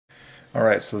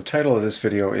Alright, so the title of this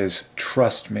video is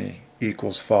Trust Me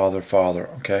equals Father, Father,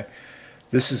 okay?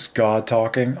 This is God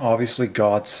talking. Obviously,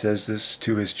 God says this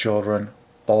to his children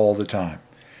all the time.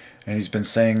 And he's been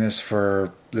saying this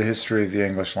for the history of the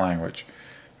English language.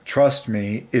 Trust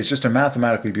me is just a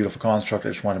mathematically beautiful construct. I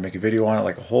just want to make a video on it,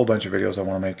 like a whole bunch of videos I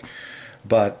want to make.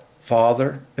 But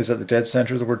Father is at the dead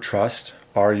center of the word trust.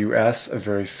 R-U-S, a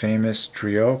very famous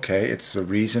trio, okay? It's the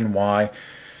reason why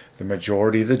the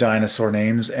majority of the dinosaur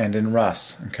names end in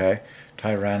Rus, okay?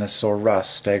 Tyrannosaurus,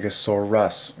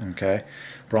 Stegosaurus, okay?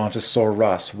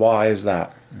 Brontosaurus. Why is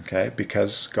that? Okay,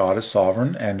 because God is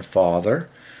sovereign and Father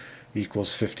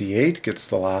equals 58 gets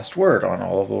the last word on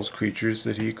all of those creatures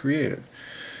that he created.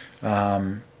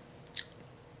 And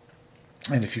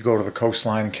if you go to the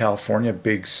coastline in California,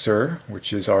 Big Sur,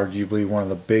 which is arguably one of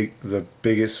the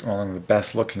biggest, one of the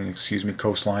best looking,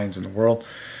 coastlines in the world,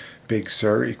 Big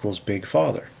Sur equals Big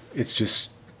Father. It's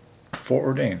just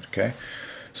foreordained, okay?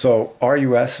 So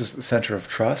RUS is the center of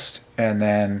trust, and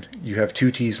then you have 2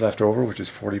 T's left over, which is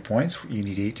 40 points. You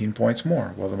need 18 points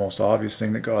more. Well, the most obvious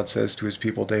thing that God says to his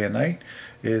people day and night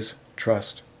is,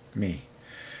 trust me.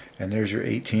 And there's your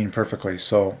 18 perfectly.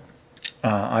 So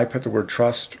I put the word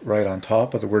trust right on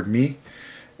top of the word me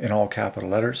in all capital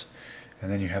letters. And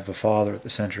then you have the Father at the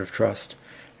center of trust.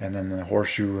 And then the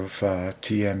horseshoe of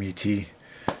TMET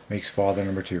makes Father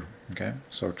number 2. Okay,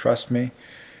 so trust me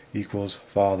equals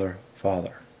Father,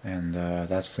 Father. And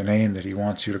that's the name that he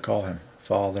wants you to call him,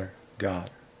 Father God.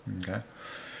 Okay,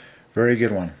 very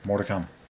good one. More to come.